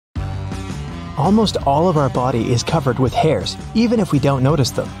Almost all of our body is covered with hairs, even if we don't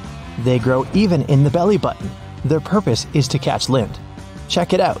notice them. They grow even in the belly button. Their purpose is to catch lint.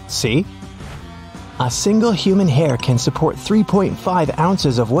 Check it out, see? A single human hair can support 3.5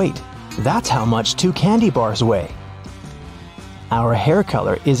 ounces of weight. That's how much 2 candy bars weigh. Our hair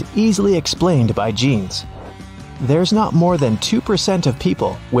color is easily explained by genes. There's not more than 2% of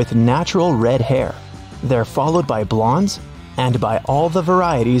people with natural red hair. They're followed by blondes and by all the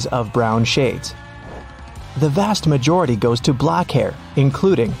varieties of brown shades. The vast majority goes to black hair,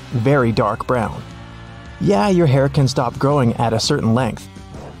 including very dark brown. Yeah, your hair can stop growing at a certain length.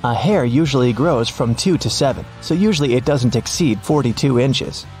 A hair usually grows from 2 to 7, so usually it doesn't exceed 42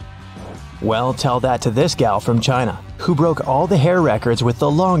 inches. Well, tell that to this gal from China, who broke all the hair records with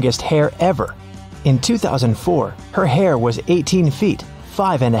the longest hair ever. In 2004, her hair was 18 feet,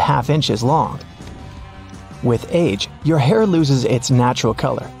 5.5 inches long. With age, your hair loses its natural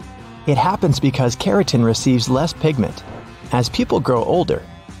color. It happens because keratin receives less pigment. As people grow older,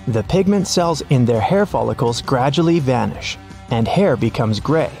 the pigment cells in their hair follicles gradually vanish, and hair becomes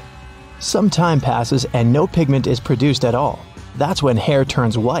gray. Some time passes and no pigment is produced at all. That's when hair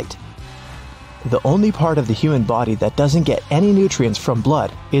turns white. The only part of the human body that doesn't get any nutrients from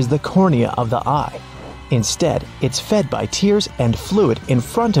blood is the cornea of the eye. Instead, it's fed by tears and fluid in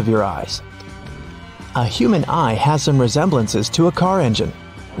front of your eyes. A human eye has some resemblances to a car engine.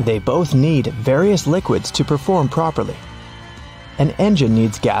 They both need various liquids to perform properly. An engine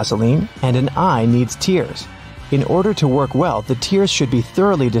needs gasoline and an eye needs tears. In order to work well, the tears should be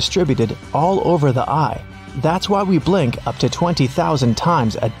thoroughly distributed all over the eye. That's why we blink up to 20,000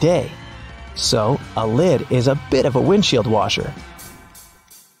 times a day. So, a lid is a bit of a windshield washer.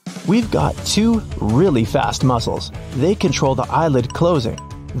 We've got 2 really fast muscles. They control the eyelid closing.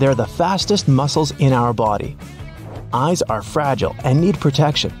 They're the fastest muscles in our body. Eyes are fragile and need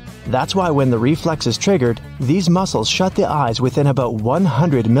protection. That's why when the reflex is triggered, these muscles shut the eyes within about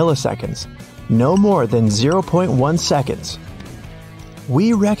 100 milliseconds, no more than 0.1 seconds.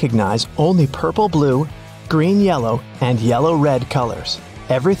 We recognize only purple-blue, green-yellow, and yellow-red colors.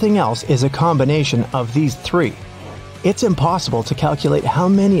 Everything else is a combination of these 3. It's impossible to calculate how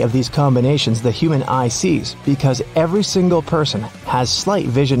many of these combinations the human eye sees because every single person has slight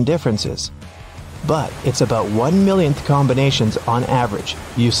vision differences. But it's about 1/1,000,000th combinations on average,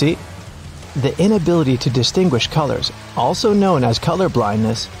 you see? The inability to distinguish colors, also known as color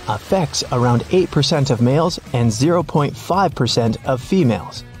blindness, affects around 8% of males and 0.5% of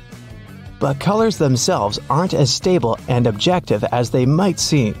females. But colors themselves aren't as stable and objective as they might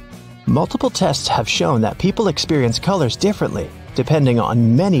seem. Multiple tests have shown that people experience colors differently, depending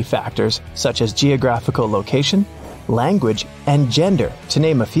on many factors such as geographical location, language, and gender, to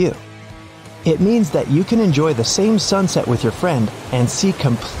name a few. It means that you can enjoy the same sunset with your friend and see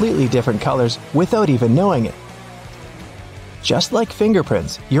completely different colors without even knowing it. Just like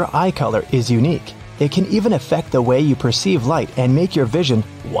fingerprints, your eye color is unique. It can even affect the way you perceive light and make your vision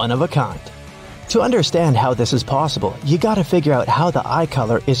one of a kind. To understand how this is possible, you gotta figure out how the eye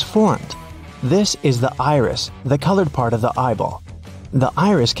color is formed. This is the iris, the colored part of the eyeball. The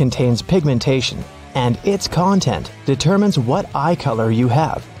iris contains pigmentation, and its content determines what eye color you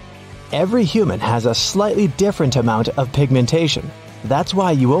have. Every human has a slightly different amount of pigmentation. That's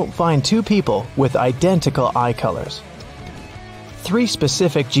why you won't find 2 people with identical eye colors. 3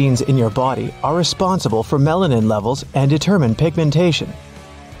 specific genes in your body are responsible for melanin levels and determine pigmentation.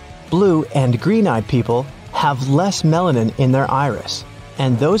 Blue and green-eyed people have less melanin in their iris,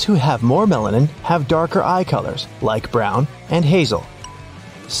 and those who have more melanin have darker eye colors, like brown and hazel.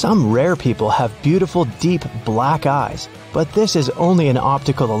 Some rare people have beautiful, deep black eyes, but this is only an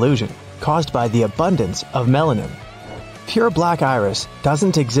optical illusion caused by the abundance of melanin. Pure black iris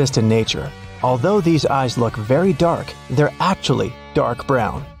doesn't exist in nature. Although these eyes look very dark, they're actually dark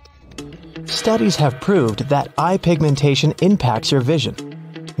brown. Studies have proved that eye pigmentation impacts your vision.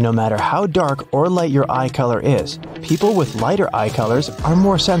 No matter how dark or light your eye color is, people with lighter eye colors are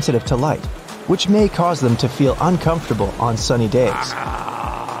more sensitive to light, which may cause them to feel uncomfortable on sunny days.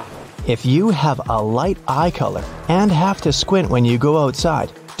 If you have a light eye color and have to squint when you go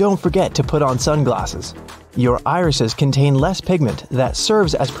outside, don't forget to put on sunglasses. Your irises contain less pigment that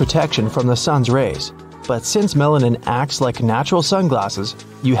serves as protection from the sun's rays. But since melanin acts like natural sunglasses,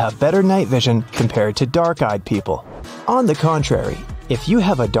 you have better night vision compared to dark-eyed people. On the contrary, if you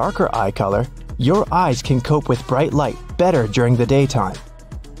have a darker eye color, your eyes can cope with bright light better during the daytime.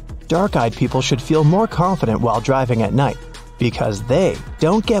 Dark-eyed people should feel more confident while driving at night, because they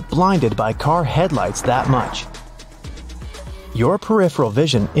don't get blinded by car headlights that much. Your peripheral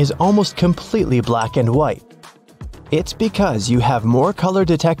vision is almost completely black and white. It's because you have more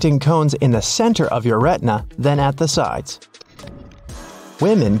color-detecting cones in the center of your retina than at the sides.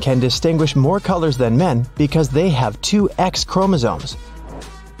 Women can distinguish more colors than men because they have 2 X chromosomes,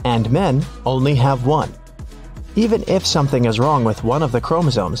 and men only have 1. Even if something is wrong with one of the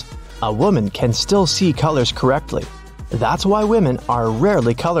chromosomes, a woman can still see colors correctly. That's why women are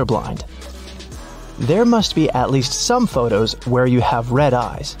rarely colorblind. There must be at least some photos where you have red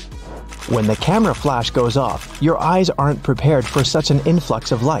eyes. When the camera flash goes off, your eyes aren't prepared for such an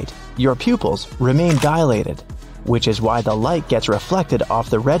influx of light. Your pupils remain dilated, which is why the light gets reflected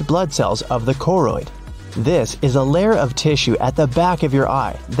off the red blood cells of the choroid. This is a layer of tissue at the back of your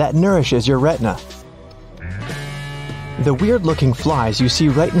eye that nourishes your retina. The weird-looking flies you see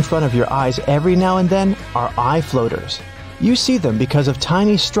right in front of your eyes every now and then are eye floaters. You see them because of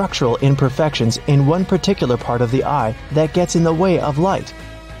tiny structural imperfections in one particular part of the eye that gets in the way of light.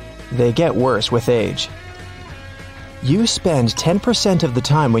 They get worse with age. You spend 10% of the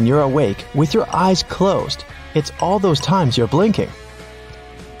time when you're awake with your eyes closed. It's all those times you're blinking.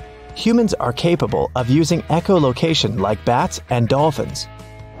 Humans are capable of using echolocation like bats and dolphins.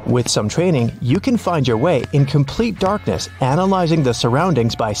 With some training, you can find your way in complete darkness, analyzing the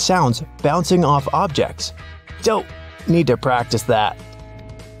surroundings by sounds bouncing off objects. Don't need to practice that.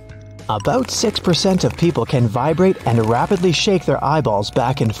 About 6% of people can vibrate and rapidly shake their eyeballs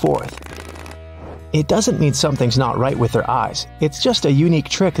back and forth. It doesn't mean something's not right with their eyes, it's just a unique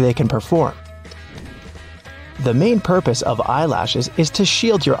trick they can perform. The main purpose of eyelashes is to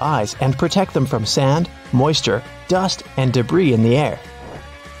shield your eyes and protect them from sand, moisture, dust, and debris in the air.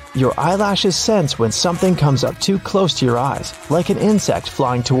 Your eyelashes sense when something comes up too close to your eyes, like an insect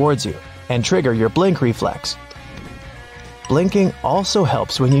flying towards you, and trigger your blink reflex. Blinking also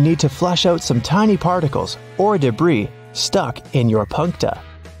helps when you need to flush out some tiny particles or debris stuck in your puncta.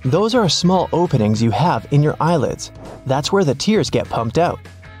 Those are small openings you have in your eyelids. That's where the tears get pumped out.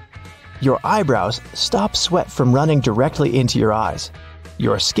 Your eyebrows stop sweat from running directly into your eyes.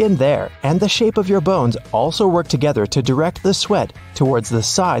 Your skin there and the shape of your bones also work together to direct the sweat towards the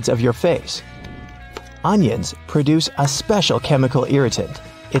sides of your face. Onions produce a special chemical irritant.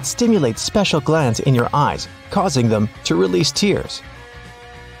 It stimulates special glands in your eyes, causing them to release tears.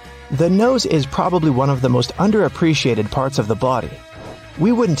 The nose is probably one of the most underappreciated parts of the body.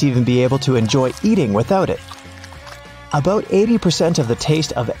 We wouldn't even be able to enjoy eating without it. About 80% of the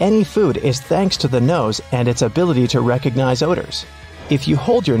taste of any food is thanks to the nose and its ability to recognize odors. If you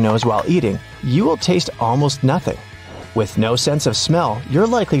hold your nose while eating, you will taste almost nothing. With no sense of smell, you're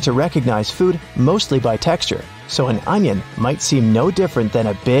likely to recognize food mostly by texture, so an onion might seem no different than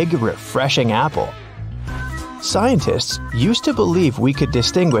a big, refreshing apple. Scientists used to believe we could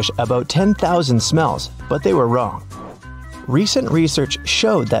distinguish about 10,000 smells, but they were wrong. Recent research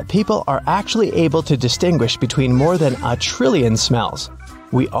showed that people are actually able to distinguish between more than 1 trillion smells.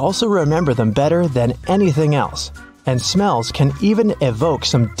 We also remember them better than anything else, and smells can even evoke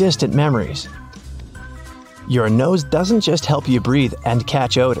some distant memories. Your nose doesn't just help you breathe and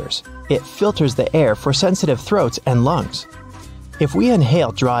catch odors, it filters the air for sensitive throats and lungs. If we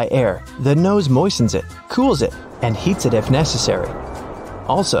inhale dry air, the nose moistens it, cools it, and heats it if necessary.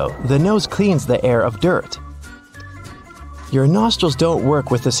 Also, the nose cleans the air of dirt. Your nostrils don't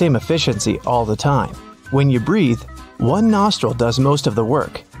work with the same efficiency all the time. When you breathe, one nostril does most of the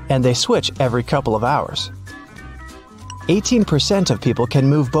work, and they switch every couple of hours. 18% of people can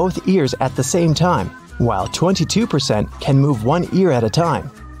move both ears at the same time, while 22% can move one ear at a time.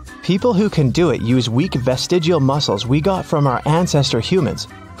 People who can do it use weak vestigial muscles we got from our ancestor humans,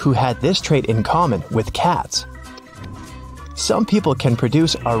 who had this trait in common with cats. Some people can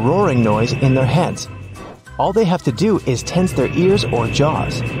produce a roaring noise in their heads. All they have to do is tense their ears or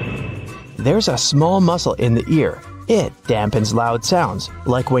jaws. There's a small muscle in the ear. It dampens loud sounds,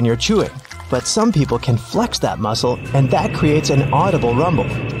 like when you're chewing. But some people can flex that muscle, and that creates an audible rumble.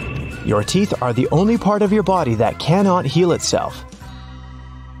 Your teeth are the only part of your body that cannot heal itself.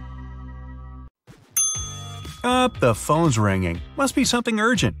 The phone's ringing. Must be something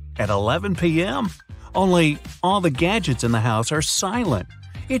urgent. At 11 p.m.? Only all the gadgets in the house are silent.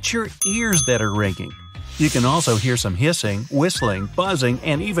 It's your ears that are ringing. You can also hear some hissing, whistling, buzzing,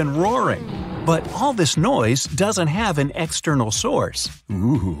 and even roaring. But all this noise doesn't have an external source.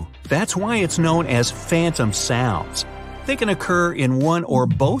 Ooh, that's why it's known as phantom sounds. They can occur in one or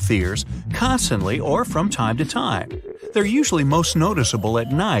both ears, constantly or from time to time. They're usually most noticeable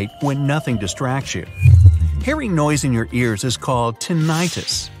at night when nothing distracts you. Hearing noise in your ears is called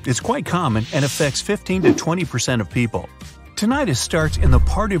tinnitus. It's quite common and affects 15 to 20% of people. Tinnitus starts in the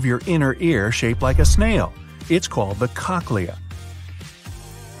part of your inner ear shaped like a snail. It's called the cochlea.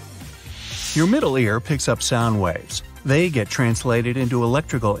 Your middle ear picks up sound waves. They get translated into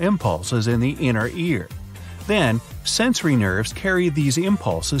electrical impulses in the inner ear. Then, sensory nerves carry these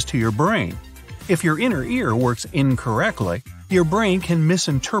impulses to your brain. If your inner ear works incorrectly, your brain can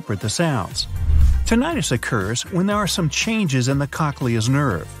misinterpret the sounds. Tinnitus occurs when there are some changes in the cochlea's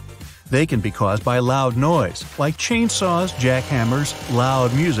nerve. They can be caused by loud noise, like chainsaws, jackhammers,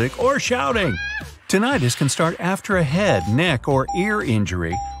 loud music, or shouting. Tinnitus can start after a head, neck, or ear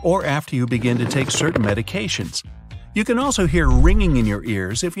injury, or after you begin to take certain medications. You can also hear ringing in your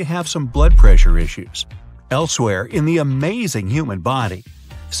ears if you have some blood pressure issues. Elsewhere in the amazing human body,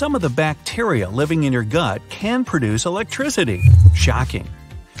 some of the bacteria living in your gut can produce electricity. Shocking.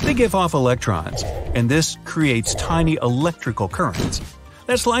 They give off electrons, and this creates tiny electrical currents.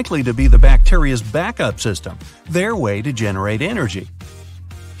 That's likely to be the bacteria's backup system, their way to generate energy.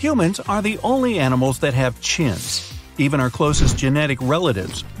 Humans are the only animals that have chins. Even our closest genetic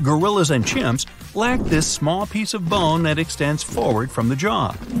relatives, gorillas and chimps, lack this small piece of bone that extends forward from the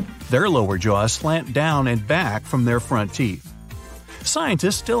jaw. Their lower jaws slant down and back from their front teeth.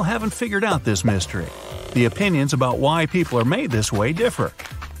 Scientists still haven't figured out this mystery. The opinions about why people are made this way differ.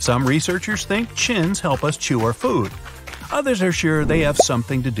 Some researchers think chins help us chew our food. Others are sure they have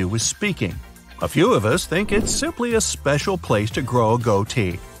something to do with speaking. A few of us think it's simply a special place to grow a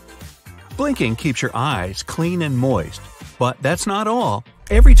goatee. Blinking keeps your eyes clean and moist. But that's not all.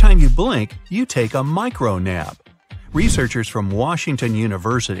 Every time you blink, you take a micro nap. Researchers from Washington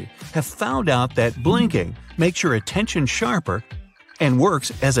University have found out that blinking makes your attention sharper and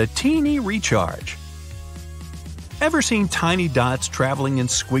works as a teeny recharge. Ever seen tiny dots traveling in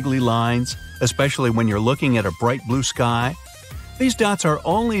squiggly lines, especially when you're looking at a bright blue sky? These dots are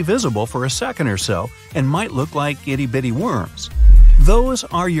only visible for a second or so and might look like itty-bitty worms. Those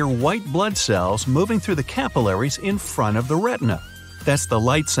are your white blood cells moving through the capillaries in front of the retina. That's the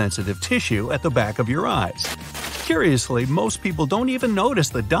light-sensitive tissue at the back of your eyes. Curiously, most people don't even notice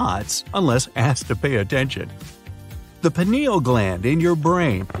the dots unless asked to pay attention. The pineal gland in your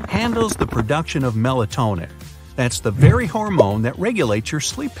brain handles the production of melatonin. That's the very hormone that regulates your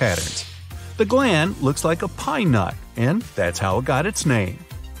sleep patterns. The gland looks like a pine nut, and that's how it got its name.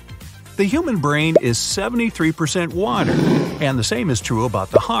 The human brain is 73% water, and the same is true about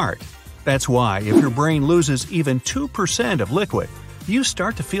the heart. That's why if your brain loses even 2% of liquid, you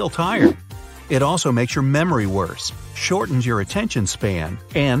start to feel tired. It also makes your memory worse, shortens your attention span,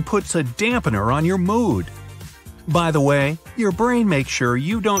 and puts a dampener on your mood. By the way, your brain makes sure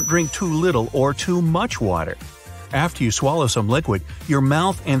you don't drink too little or too much water. After you swallow some liquid, your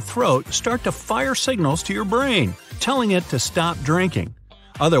mouth and throat start to fire signals to your brain, telling it to stop drinking.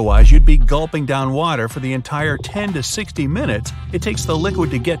 Otherwise, you'd be gulping down water for the entire 10 to 60 minutes it takes the liquid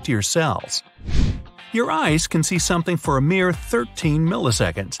to get to your cells. Your eyes can see something for a mere 13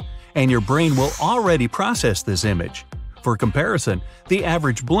 milliseconds, and your brain will already process this image. For comparison, the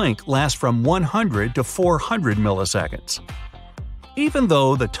average blink lasts from 100 to 400 milliseconds. Even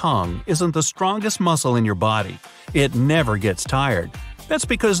though the tongue isn't the strongest muscle in your body, it never gets tired. That's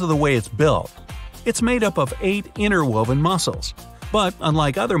because of the way it's built. It's made up of 8 interwoven muscles. But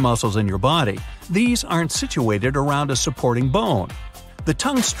unlike other muscles in your body, these aren't situated around a supporting bone. The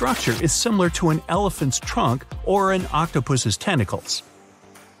tongue structure is similar to an elephant's trunk or an octopus's tentacles.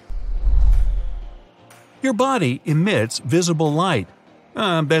 Your body emits visible light.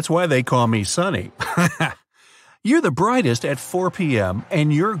 That's why they call me Sunny. You're the brightest at 4 p.m.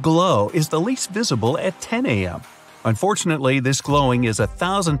 and your glow is the least visible at 10 a.m. Unfortunately, this glowing is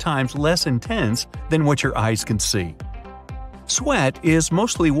 1,000 times less intense than what your eyes can see. Sweat is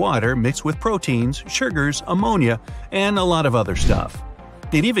mostly water mixed with proteins, sugars, ammonia, and a lot of other stuff.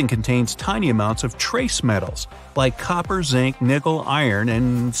 It even contains tiny amounts of trace metals like copper, zinc, nickel, iron,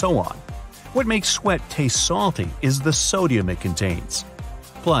 and so on. What makes sweat taste salty is the sodium it contains.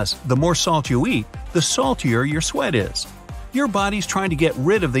 Plus, the more salt you eat, the saltier your sweat is. Your body's trying to get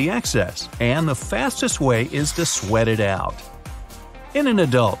rid of the excess, and the fastest way is to sweat it out. In an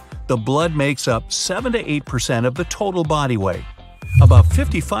adult, the blood makes up 7 to 8% of the total body weight. About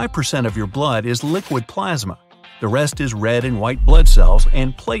 55% of your blood is liquid plasma. The rest is red and white blood cells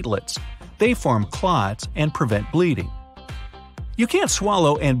and platelets. They form clots and prevent bleeding. You can't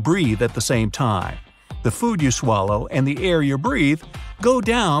swallow and breathe at the same time. The food you swallow and the air you breathe go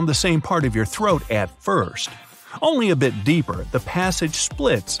down the same part of your throat at first. Only a bit deeper, the passage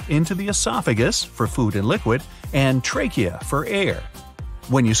splits into the esophagus for food and liquid and trachea for air.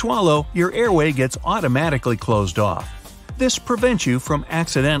 When you swallow, your airway gets automatically closed off. This prevents you from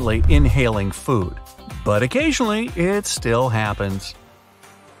accidentally inhaling food. But occasionally, it still happens.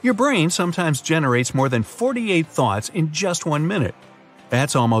 Your brain sometimes generates more than 48 thoughts in just 1 minute.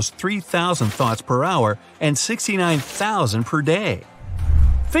 That's almost 3,000 thoughts per hour and 69,000 per day.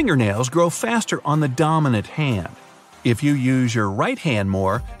 Fingernails grow faster on the dominant hand. If you use your right hand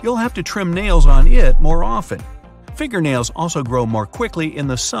more, you'll have to trim nails on it more often. Fingernails also grow more quickly in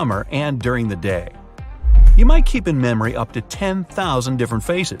the summer and during the day. You might keep in memory up to 10,000 different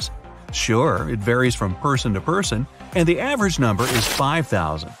faces. Sure, it varies from person to person, and the average number is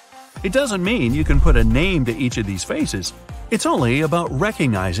 5,000. It doesn't mean you can put a name to each of these faces. It's only about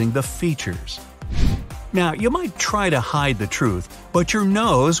recognizing the features. Now, you might try to hide the truth, but your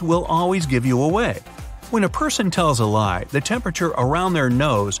nose will always give you away. When a person tells a lie, the temperature around their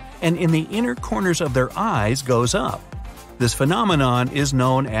nose and in the inner corners of their eyes goes up. This phenomenon is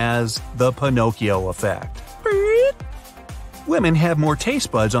known as the Pinocchio effect. Women have more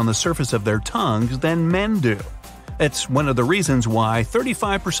taste buds on the surface of their tongues than men do. It's one of the reasons why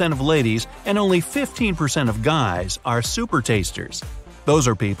 35% of ladies and only 15% of guys are super tasters. Those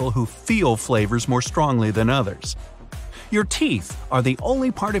are people who feel flavors more strongly than others. Your teeth are the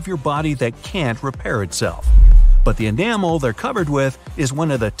only part of your body that can't repair itself. But the enamel they're covered with is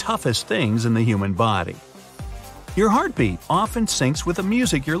one of the toughest things in the human body. Your heartbeat often syncs with the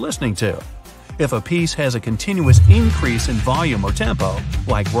music you're listening to. If a piece has a continuous increase in volume or tempo,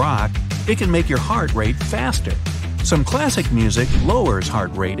 like rock, it can make your heart rate faster. Some classic music lowers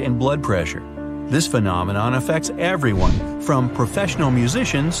heart rate and blood pressure. This phenomenon affects everyone, from professional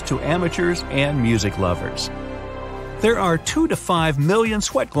musicians to amateurs and music lovers. There are 2 to 5 million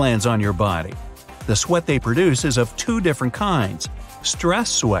sweat glands on your body. The sweat they produce is of 2 different kinds: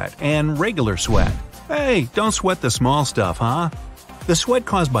 stress sweat and regular sweat. Hey, don't sweat the small stuff, huh? The sweat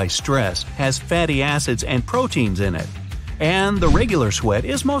caused by stress has fatty acids and proteins in it. And the regular sweat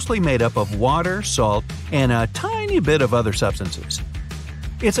is mostly made up of water, salt, and a tiny bit of other substances.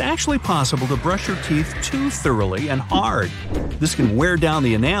 It's actually possible to brush your teeth too thoroughly and hard. This can wear down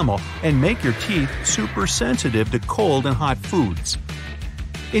the enamel and make your teeth super sensitive to cold and hot foods.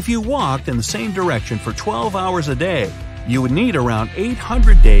 If you walked in the same direction for 12 hours a day, you would need around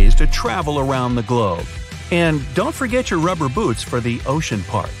 800 days to travel around the globe. And don't forget your rubber boots for the ocean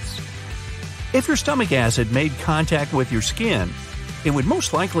parts. If your stomach acid made contact with your skin, it would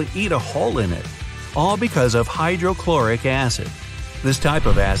most likely eat a hole in it, all because of hydrochloric acid. This type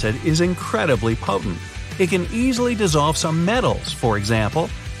of acid is incredibly potent. It can easily dissolve some metals, for example,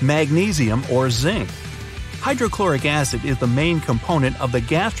 magnesium or zinc. Hydrochloric acid is the main component of the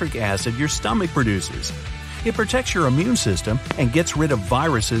gastric acid your stomach produces. It protects your immune system and gets rid of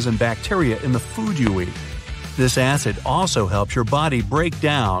viruses and bacteria in the food you eat. This acid also helps your body break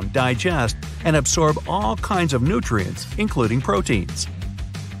down, digest, and absorb all kinds of nutrients, including proteins.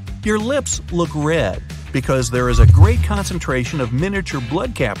 Your lips look red because there is a great concentration of miniature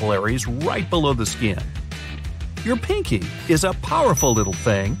blood capillaries right below the skin. Your pinky is a powerful little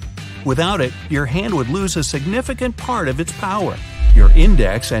thing. Without it, your hand would lose a significant part of its power. Your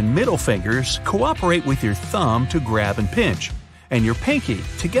index and middle fingers cooperate with your thumb to grab and pinch, and your pinky,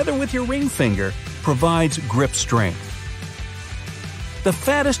 together with your ring finger, provides grip strength. The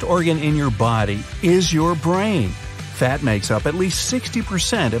fattest organ in your body is your brain. Fat makes up at least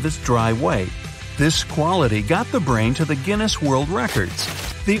 60% of its dry weight. This quality got the brain to the Guinness World Records.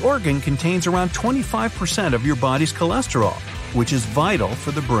 The organ contains around 25% of your body's cholesterol, which is vital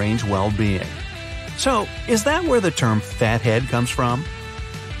for the brain's well-being. So, is that where the term fathead comes from?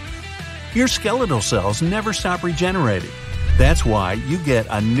 Your skeletal cells never stop regenerating. That's why you get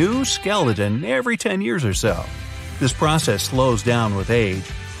a new skeleton every 10 years or so. This process slows down with age,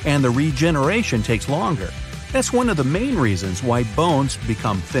 and the regeneration takes longer. That's one of the main reasons why bones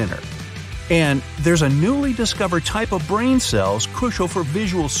become thinner. And there's a newly discovered type of brain cells crucial for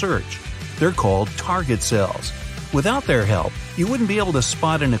visual search. They're called target cells. Without their help, you wouldn't be able to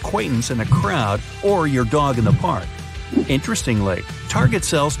spot an acquaintance in a crowd or your dog in the park. Interestingly, target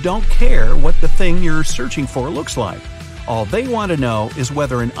cells don't care what the thing you're searching for looks like. All they want to know is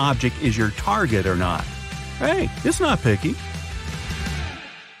whether an object is your target or not. Hey, it's not picky.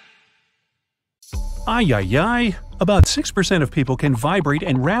 Ay ay ay. About 6% of people can vibrate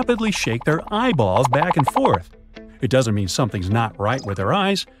and rapidly shake their eyeballs back and forth. It doesn't mean something's not right with their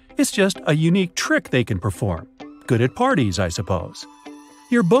eyes, it's just a unique trick they can perform. Good at parties, I suppose.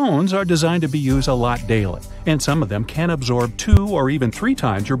 Your bones are designed to be used a lot daily, and some of them can absorb 2 or even 3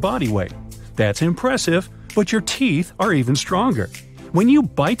 times your body weight. That's impressive, but your teeth are even stronger. When you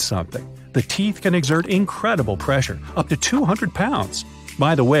bite something, the teeth can exert incredible pressure, up to 200 pounds.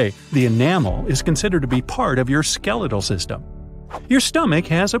 By the way, the enamel is considered to be part of your skeletal system. Your stomach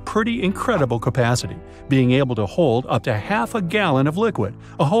has a pretty incredible capacity, being able to hold up to half a gallon of liquid,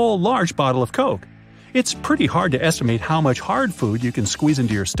 a whole large bottle of Coke. It's pretty hard to estimate how much hard food you can squeeze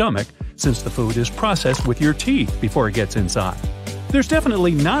into your stomach since the food is processed with your teeth before it gets inside. There's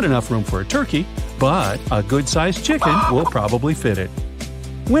definitely not enough room for a turkey, but a good-sized chicken will probably fit it.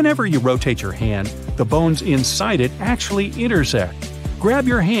 Whenever you rotate your hand, the bones inside it actually intersect. Grab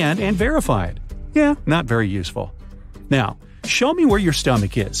your hand and verify it. Yeah, not very useful. Now, show me where your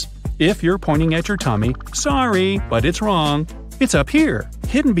stomach is. If you're pointing at your tummy, sorry, but it's wrong. It's up here,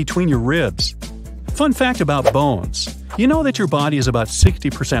 hidden between your ribs. Fun fact about bones. You know that your body is about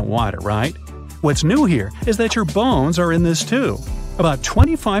 60% water, right? What's new here is that your bones are in this too. About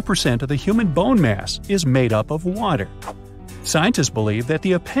 25% of the human bone mass is made up of water. Scientists believe that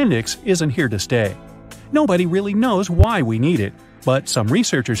the appendix isn't here to stay. Nobody really knows why we need it, but some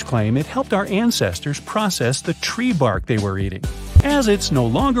researchers claim it helped our ancestors process the tree bark they were eating. As it's no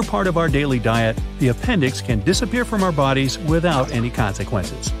longer part of our daily diet, the appendix can disappear from our bodies without any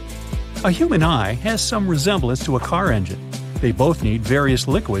consequences. A human eye has some resemblance to a car engine. They both need various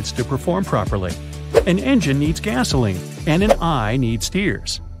liquids to perform properly. An engine needs gasoline, and an eye needs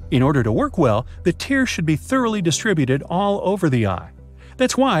tears. In order to work well, the tears should be thoroughly distributed all over the eye.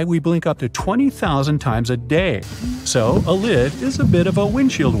 That's why we blink up to 20,000 times a day. So, a lid is a bit of a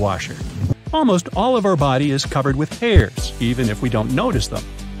windshield washer. Almost all of our body is covered with hairs, even if we don't notice them.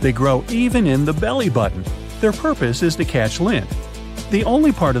 They grow even in the belly button. Their purpose is to catch lint. The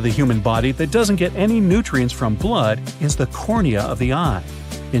only part of the human body that doesn't get any nutrients from blood is the cornea of the eye.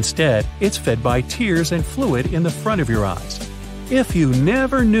 Instead, it's fed by tears and fluid in the front of your eyes. If you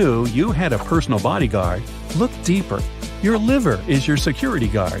never knew you had a personal bodyguard, look deeper. Your liver is your security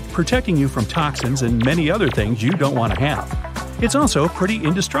guard, protecting you from toxins and many other things you don't want to have. It's also pretty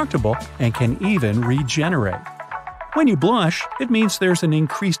indestructible and can even regenerate. When you blush, it means there's an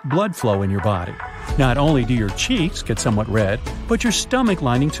increased blood flow in your body. Not only do your cheeks get somewhat red, but your stomach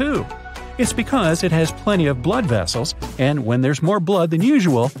lining too. It's because it has plenty of blood vessels, and when there's more blood than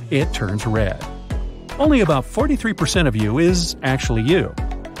usual, it turns red. Only about 43% of you is actually you.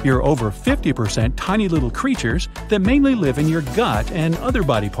 You're over 50% tiny little creatures that mainly live in your gut and other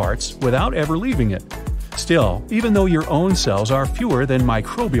body parts without ever leaving it. Still, even though your own cells are fewer than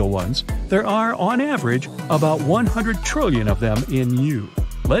microbial ones, there are, on average, about 100 trillion of them in you.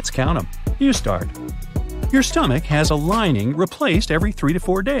 Let's count them. You start. Your stomach has a lining replaced every 3 to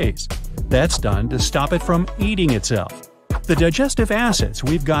 4 days. That's done to stop it from eating itself. The digestive acids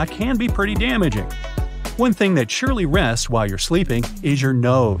we've got can be pretty damaging. One thing that surely rests while you're sleeping is your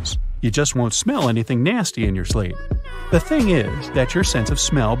nose. You just won't smell anything nasty in your sleep. The thing is that your sense of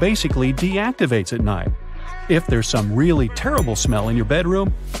smell basically deactivates at night. If there's some really terrible smell in your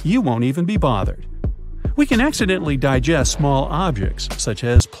bedroom, you won't even be bothered. We can accidentally digest small objects, such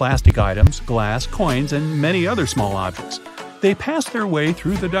as plastic items, glass, coins, and many other small objects. They pass their way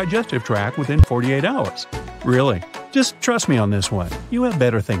through the digestive tract within 48 hours. Really, just trust me on this one. You have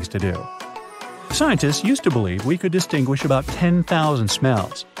better things to do. Scientists used to believe we could distinguish about 10,000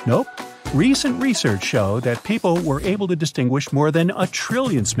 smells. Nope. Recent research showed that people were able to distinguish more than 1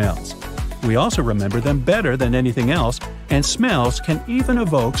 trillion smells. We also remember them better than anything else, and smells can even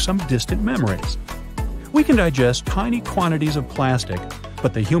evoke some distant memories. We can digest tiny quantities of plastic,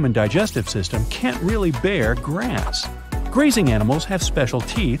 but the human digestive system can't really bear grass. Grazing animals have special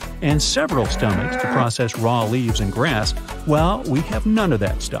teeth and several stomachs to process raw leaves and grass, while we have none of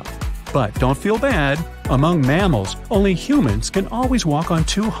that stuff. But don't feel bad. Among mammals, only humans can always walk on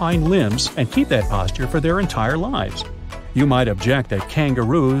 2 hind limbs and keep that posture for their entire lives. You might object that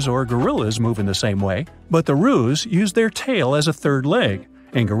kangaroos or gorillas move in the same way, but the roos use their tail as a third leg,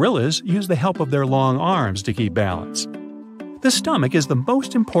 and gorillas use the help of their long arms to keep balance. The stomach is the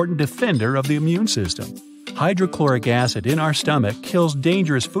most important defender of the immune system. Hydrochloric acid in our stomach kills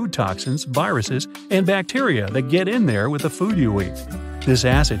dangerous food toxins, viruses, and bacteria that get in there with the food you eat. This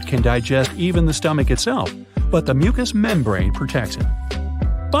acid can digest even the stomach itself, but the mucous membrane protects it.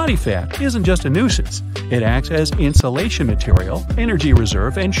 Body fat isn't just a nuisance. It acts as insulation material, energy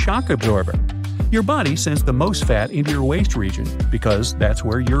reserve, and shock absorber. Your body sends the most fat into your waist region because that's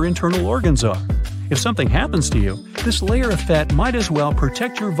where your internal organs are. If something happens to you, this layer of fat might as well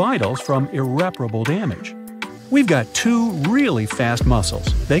protect your vitals from irreparable damage. We've got 2 really fast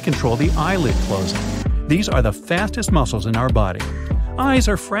muscles. They control the eyelid closing. These are the fastest muscles in our body. Eyes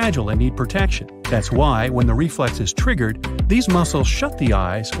are fragile and need protection. That's why, when the reflex is triggered, these muscles shut the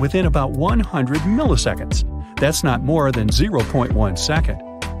eyes within about 100 milliseconds. That's not more than 0.1 second.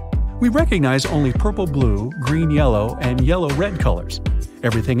 We recognize only purple-blue, green-yellow, and yellow-red colors.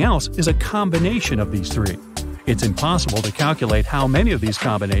 Everything else is a combination of these 3. It's impossible to calculate how many of these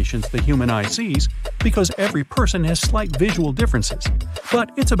combinations the human eye sees because every person has slight visual differences,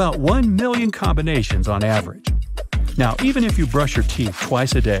 but it's about 1 million combinations on average. Now, even if you brush your teeth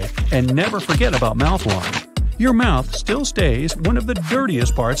twice a day and never forget about mouthwash, your mouth still stays one of the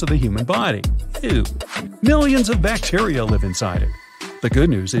dirtiest parts of the human body. Ew. Millions of bacteria live inside it. The good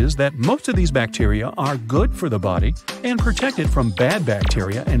news is that most of these bacteria are good for the body and protect it from bad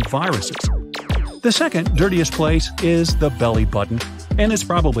bacteria and viruses. The second dirtiest place is the belly button, and it's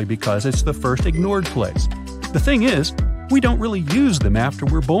probably because it's the first ignored place. The thing is, we don't really use them after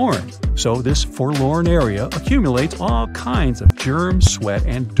we're born, so this forlorn area accumulates all kinds of germs, sweat,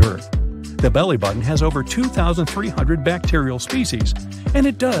 and dirt. The belly button has over 2,300 bacterial species, and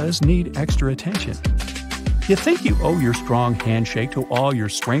it does need extra attention. You think you owe your strong handshake to all your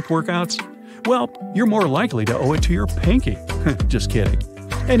strength workouts? Well, you're more likely to owe it to your pinky. Just kidding.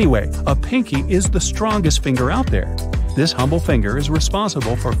 Anyway, a pinky is the strongest finger out there. This humble finger is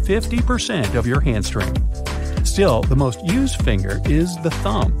responsible for 50% of your hand strength. Still, the most used finger is the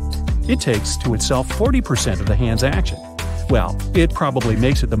thumb. It takes to itself 40% of the hand's action. Well, it probably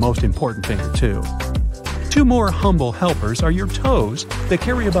makes it the most important finger too. Two more humble helpers are your toes that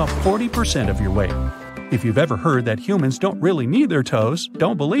carry about 40% of your weight. If you've ever heard that humans don't really need their toes,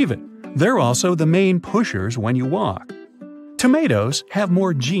 don't believe it. They're also the main pushers when you walk. Tomatoes have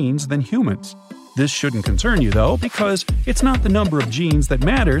more genes than humans. This shouldn't concern you though, because it's not the number of genes that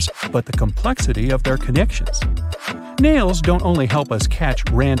matters, but the complexity of their connections. Nails don't only help us catch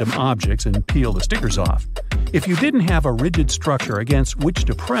random objects and peel the stickers off. If you didn't have a rigid structure against which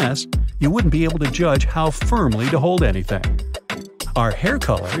to press, you wouldn't be able to judge how firmly to hold anything. Our hair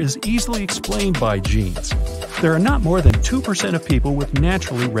color is easily explained by genes. There are not more than 2% of people with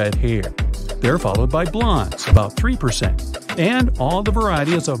naturally red hair. They're followed by blondes, about 3%, and all the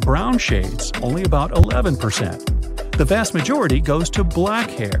varieties of brown shades, only about 11%. The vast majority goes to black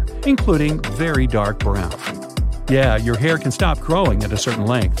hair, including very dark brown. Yeah, your hair can stop growing at a certain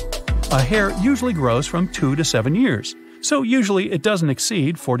length. A hair usually grows from 2 to 7 years, so usually it doesn't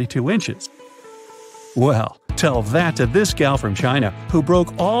exceed 42 inches. Well, tell that to this gal from China who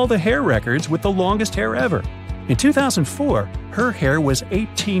broke all the hair records with the longest hair ever. In 2004, her hair was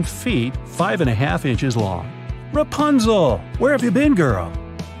 18 feet 5.5 inches long. Rapunzel, where have you been, girl?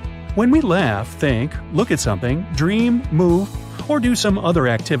 When we laugh, think, look at something, dream, move, or do some other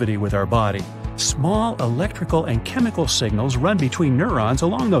activity with our body, small electrical and chemical signals run between neurons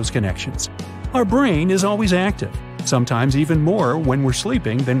along those connections. Our brain is always active, sometimes even more when we're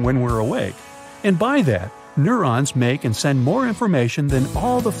sleeping than when we're awake. And by that, neurons make and send more information than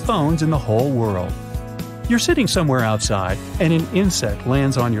all the phones in the whole world. You're sitting somewhere outside and an insect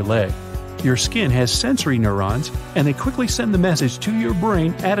lands on your leg. Your skin has sensory neurons, and they quickly send the message to your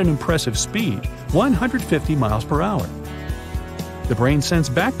brain at an impressive speed, 150 miles per hour. The brain sends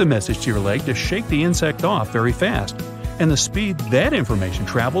back the message to your leg to shake the insect off very fast, and the speed that information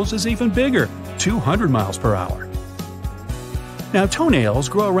travels is even bigger, 200 miles per hour. Now, toenails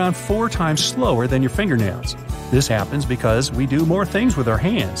grow around 4 times slower than your fingernails. This happens because we do more things with our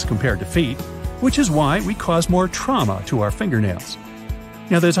hands compared to feet, which is why we cause more trauma to our fingernails.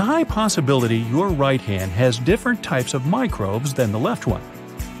 Now, there's a high possibility your right hand has different types of microbes than the left one.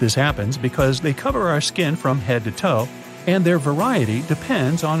 This happens because they cover our skin from head to toe, and their variety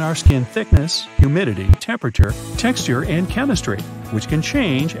depends on our skin thickness, humidity, temperature, texture, and chemistry, which can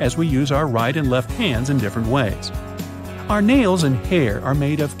change as we use our right and left hands in different ways. Our nails and hair are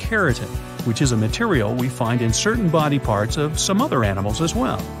made of keratin, which is a material we find in certain body parts of some other animals as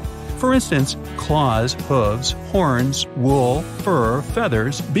well. For instance, claws, hooves, horns, wool, fur,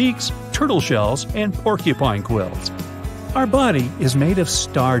 feathers, beaks, turtle shells, and porcupine quills. Our body is made of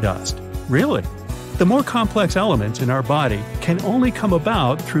stardust. Really? The more complex elements in our body can only come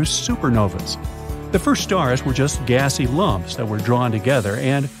about through supernovas. The first stars were just gassy lumps that were drawn together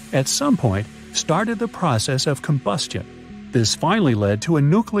and, at some point, started the process of combustion. This finally led to a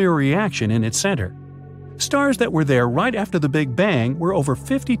nuclear reaction in its center. Stars that were there right after the Big Bang were over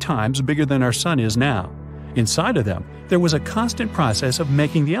 50 times bigger than our Sun is now. Inside of them, there was a constant process of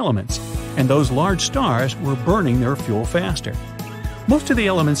making the elements, and those large stars were burning their fuel faster. Most of the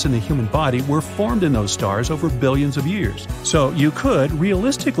elements in the human body were formed in those stars over billions of years, so you could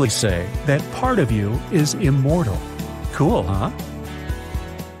realistically say that part of you is immortal. Cool, huh?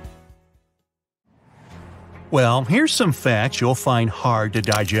 Well, here's some facts you'll find hard to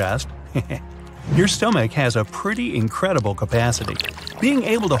digest. Your stomach has a pretty incredible capacity, being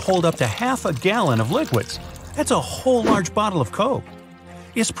able to hold up to half a gallon of liquids. That's a whole large bottle of Coke.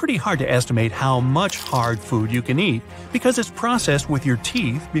 It's pretty hard to estimate how much hard food you can eat because it's processed with your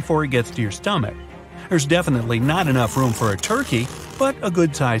teeth before it gets to your stomach. There's definitely not enough room for a turkey, but a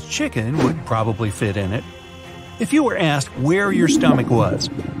good-sized chicken would probably fit in it. If you were asked where your stomach was,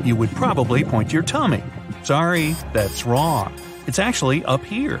 you would probably point to your tummy. Sorry, that's wrong. It's actually up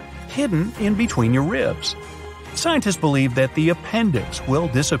here, hidden in between your ribs. Scientists believe that the appendix will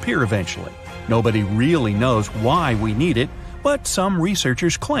disappear eventually. Nobody really knows why we need it, but some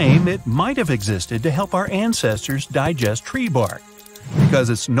researchers claim it might have existed to help our ancestors digest tree bark. Because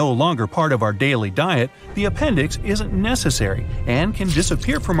it's no longer part of our daily diet, the appendix isn't necessary and can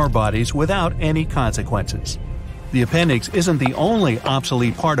disappear from our bodies without any consequences. The appendix isn't the only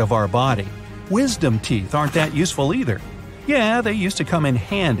obsolete part of our body. Wisdom teeth aren't that useful either. Yeah, they used to come in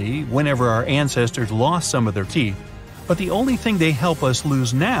handy whenever our ancestors lost some of their teeth, but the only thing they help us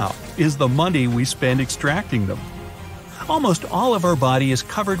lose now is the money we spend extracting them. Almost all of our body is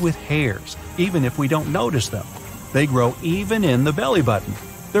covered with hairs, even if we don't notice them. They grow even in the belly button.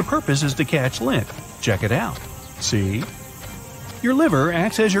 Their purpose is to catch lint. Check it out. See? Your liver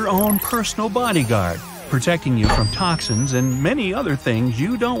acts as your own personal bodyguard, protecting you from toxins and many other things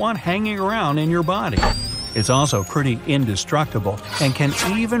you don't want hanging around in your body. It's also pretty indestructible and can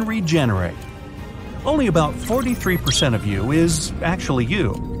even regenerate. Only about 43% of you is actually you.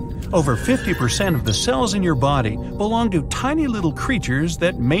 Over 50% of the cells in your body belong to tiny little creatures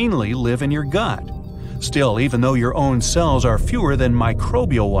that mainly live in your gut. Still, even though your own cells are fewer than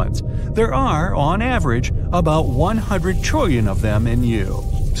microbial ones, there are, on average, about 100 trillion of them in you.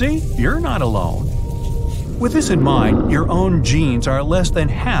 See, you're not alone. With this in mind, your own genes are less than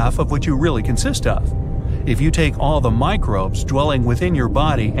half of what you really consist of. If you take all the microbes dwelling within your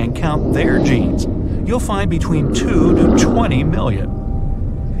body and count their genes, you'll find between 2 to 20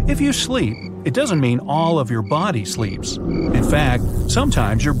 million. If you sleep, it doesn't mean all of your body sleeps. In fact,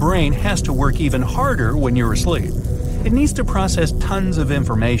 sometimes your brain has to work even harder when you're asleep. It needs to process tons of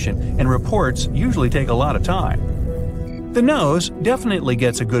information, and reports usually take a lot of time. The nose definitely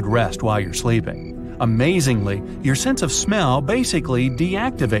gets a good rest while you're sleeping. Amazingly, your sense of smell basically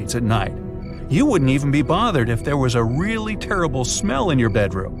deactivates at night. You wouldn't even be bothered if there was a really terrible smell in your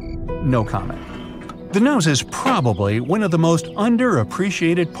bedroom. No comment. The nose is probably one of the most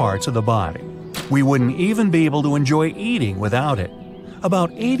underappreciated parts of the body. We wouldn't even be able to enjoy eating without it.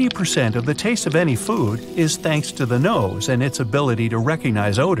 About 80% of the taste of any food is thanks to the nose and its ability to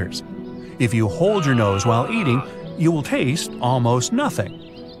recognize odors. If you hold your nose while eating, you will taste almost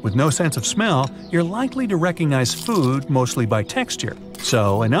nothing. With no sense of smell, you're likely to recognize food mostly by texture.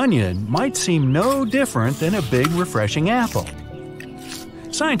 So an onion might seem no different than a big refreshing apple.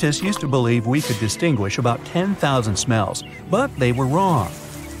 Scientists used to believe we could distinguish about 10,000 smells, but they were wrong.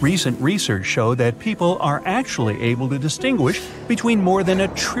 Recent research showed that people are actually able to distinguish between more than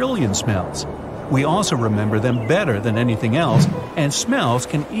 1 trillion smells. We also remember them better than anything else, and smells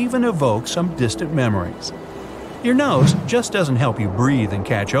can even evoke some distant memories. Your nose just doesn't help you breathe and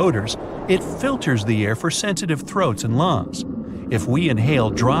catch odors, it filters the air for sensitive throats and lungs. If we inhale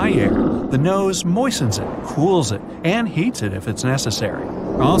dry air, the nose moistens it, cools it, and heats it if it's necessary.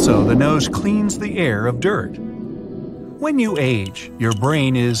 Also, the nose cleans the air of dirt. When you age, your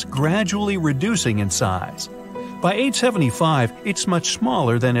brain is gradually reducing in size. By age 75, it's much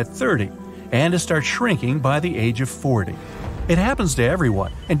smaller than at 30, and it starts shrinking by the age of 40. It happens to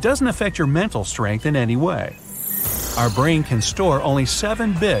everyone and doesn't affect your mental strength in any way. Our brain can store only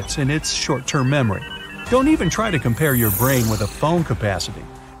 7 bits in its short-term memory. Don't even try to compare your brain with a phone capacity,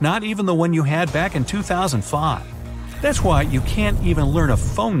 not even the one you had back in 2005. That's why you can't even learn a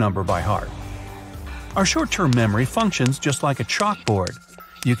phone number by heart. Our short-term memory functions just like a chalkboard.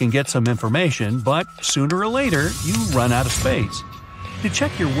 You can get some information, but sooner or later, you run out of space. To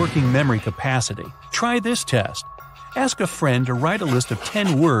check your working memory capacity, try this test. Ask a friend to write a list of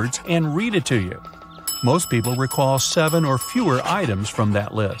 10 words and read it to you. Most people recall 7 or fewer items from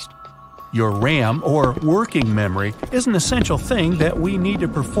that list. Your RAM, or working memory, is an essential thing that we need to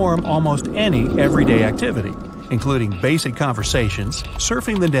perform almost any everyday activity, including basic conversations,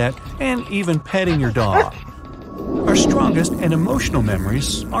 surfing the net, and even petting your dog. Our strongest and emotional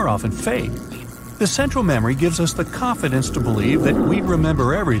memories are often fake. The central memory gives us the confidence to believe that we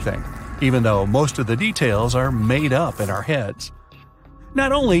remember everything, even though most of the details are made up in our heads.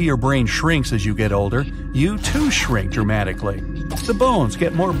 Not only your brain shrinks as you get older, you too shrink dramatically. The bones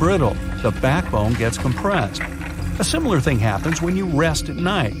get more brittle, the backbone gets compressed. A similar thing happens when you rest at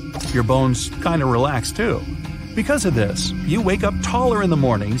night. Your bones kind of relax too. Because of this, you wake up taller in the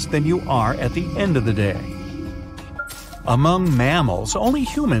mornings than you are at the end of the day. Among mammals, only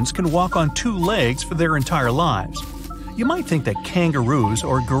humans can walk on 2 legs for their entire lives. You might think that kangaroos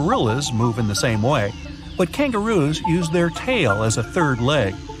or gorillas move in the same way, but kangaroos use their tail as a 3rd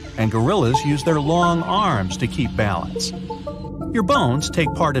leg, and gorillas use their long arms to keep balance. Your bones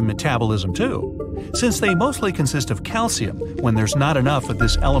take part in metabolism too. Since they mostly consist of calcium, when there's not enough of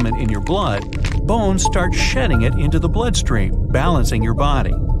this element in your blood, bones start shedding it into the bloodstream, balancing your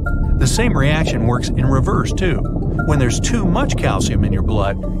body. The same reaction works in reverse too. When there's too much calcium in your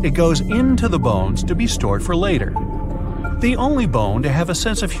blood, it goes into the bones to be stored for later. The only bone to have a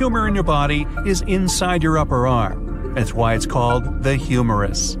sense of humor in your body is inside your upper arm. That's why it's called the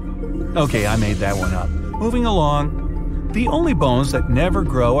humerus. Okay, I made that one up. Moving along. The only bones that never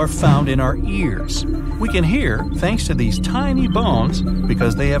grow are found in our ears. We can hear thanks to these tiny bones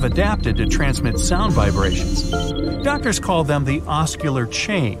because they have adapted to transmit sound vibrations. Doctors call them the oscular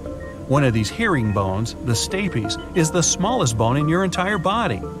chain. One of these hearing bones, the stapes, is the smallest bone in your entire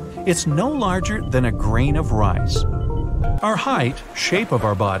body. It's no larger than a grain of rice. Our height, shape of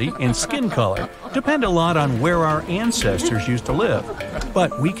our body, and skin color depend a lot on where our ancestors used to live,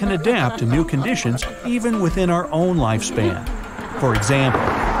 but we can adapt to new conditions even within our own lifespan. For example,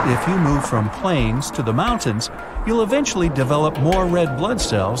 if you move from plains to the mountains, you'll eventually develop more red blood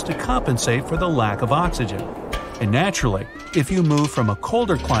cells to compensate for the lack of oxygen. And naturally, if you move from a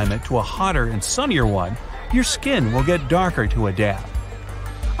colder climate to a hotter and sunnier one, your skin will get darker to adapt.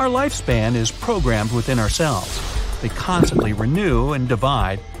 Our lifespan is programmed within our cells. They constantly renew and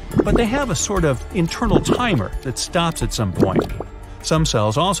divide, but they have a sort of internal timer that stops at some point. Some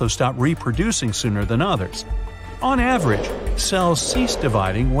cells also stop reproducing sooner than others. On average, cells cease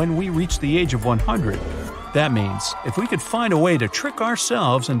dividing when we reach the age of 100. That means if we could find a way to trick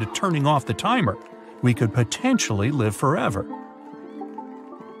ourselves into turning off the timer, we could potentially live forever.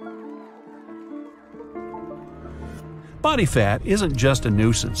 Body fat isn't just a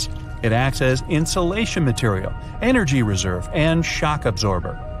nuisance. It acts as insulation material, energy reserve, and shock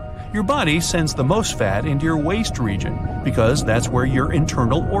absorber. Your body sends the most fat into your waist region because that's where your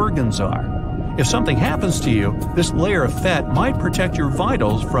internal organs are. If something happens to you, this layer of fat might protect your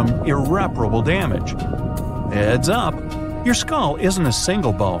vitals from irreparable damage. Heads up! Your skull isn't a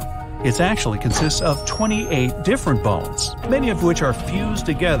single bone. It actually consists of 28 different bones, many of which are fused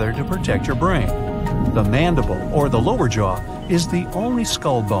together to protect your brain. The mandible, or the lower jaw, is the only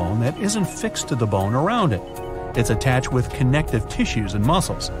skull bone that isn't fixed to the bone around it. It's attached with connective tissues and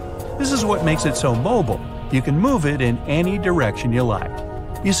muscles. This is what makes it so mobile. You can move it in any direction you like.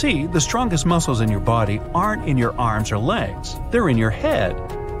 You see, the strongest muscles in your body aren't in your arms or legs. They're in your head.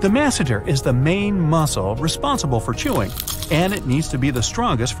 The masseter is the main muscle responsible for chewing, and it needs to be the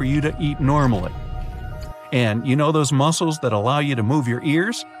strongest for you to eat normally. And you know those muscles that allow you to move your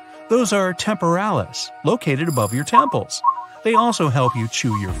ears? Those are temporalis, located above your temples. They also help you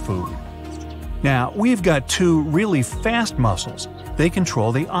chew your food. Now, we've got two really fast muscles. They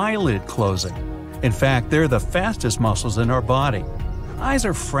control the eyelid closing. In fact, they're the fastest muscles in our body. Eyes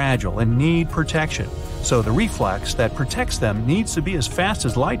are fragile and need protection, so the reflex that protects them needs to be as fast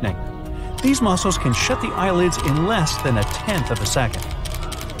as lightning. These muscles can shut the eyelids in less than a tenth of a second.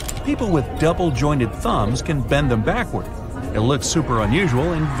 People with double-jointed thumbs can bend them backward. It looks super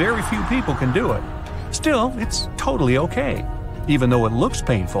unusual and very few people can do it. Still, it's totally okay. Even though it looks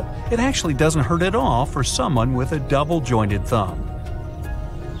painful, it actually doesn't hurt at all for someone with a double-jointed thumb.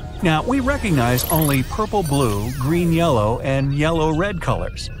 Now, we recognize only purple-blue, green-yellow, and yellow-red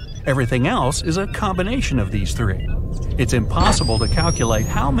colors. Everything else is a combination of these three. It's impossible to calculate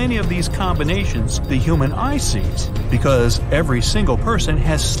how many of these combinations the human eye sees, because every single person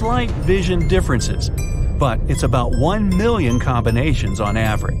has slight vision differences. But it's about 1 million combinations on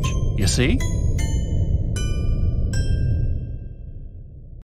average. You see?